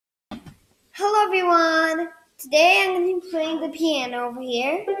Hello everyone! Today I'm going to be playing the piano over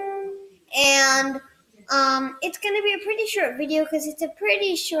here, and it's going to be a pretty short video because it's a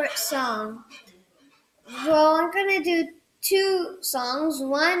pretty short song. Well, I'm going to do two songs.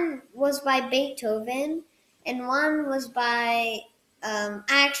 One was by Beethoven, and one was by, I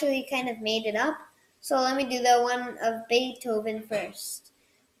actually kind of made it up. So let me do the one of Beethoven first.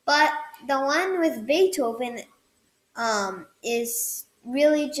 But the one with Beethoven is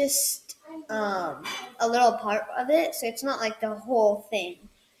really just a little part of it, so it's not like the whole thing.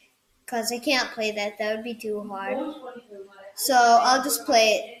 Because I can't play that; that would be too hard. So I'll just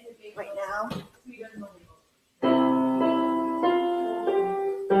play it right now.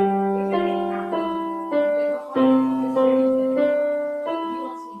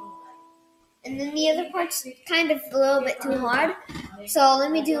 And then the other part's kind of a little bit too hard. So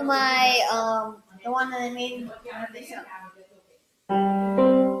let me do my the one that I made myself.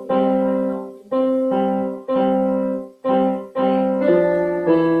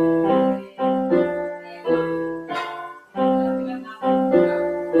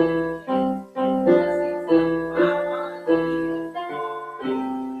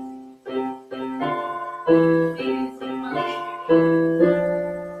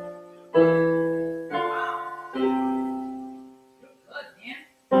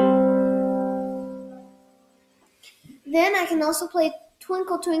 Then I can also play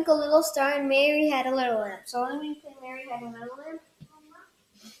Twinkle Twinkle Little Star and Mary Had a Little Lamb. So let me play Mary Had a Little Lamb.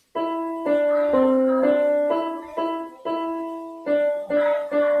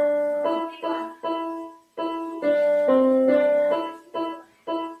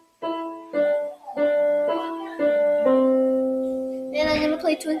 Then I'm going to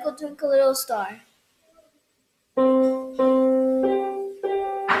play Twinkle Twinkle Little Star.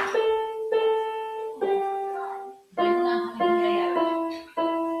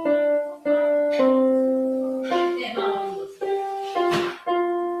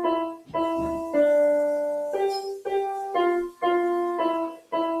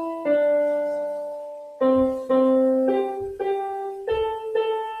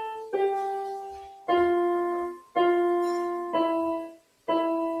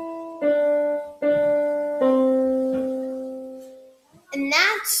 And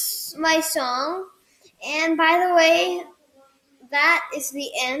that's my song. And by the way, that is the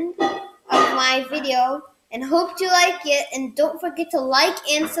end of my video. And hope you like it. And don't forget to like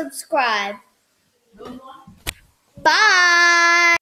and subscribe. Bye!